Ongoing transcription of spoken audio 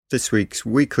This week's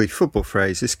weekly football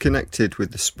phrase is connected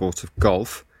with the sport of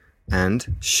golf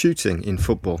and shooting in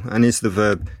football and is the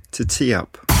verb to tee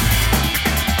up.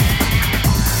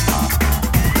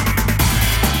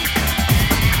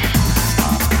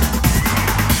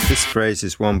 This phrase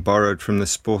is one borrowed from the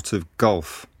sport of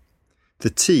golf. The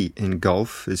tee in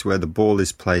golf is where the ball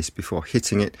is placed before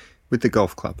hitting it with the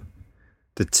golf club.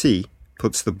 The tee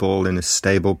puts the ball in a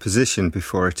stable position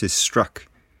before it is struck.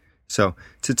 So,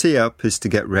 to tee up is to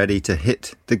get ready to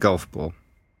hit the golf ball.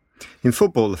 In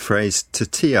football, the phrase to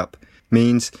tee up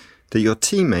means that your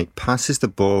teammate passes the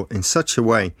ball in such a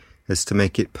way as to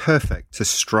make it perfect to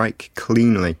strike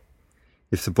cleanly.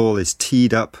 If the ball is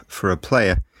teed up for a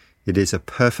player, it is a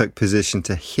perfect position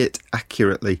to hit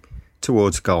accurately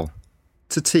towards goal.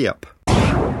 To tee up.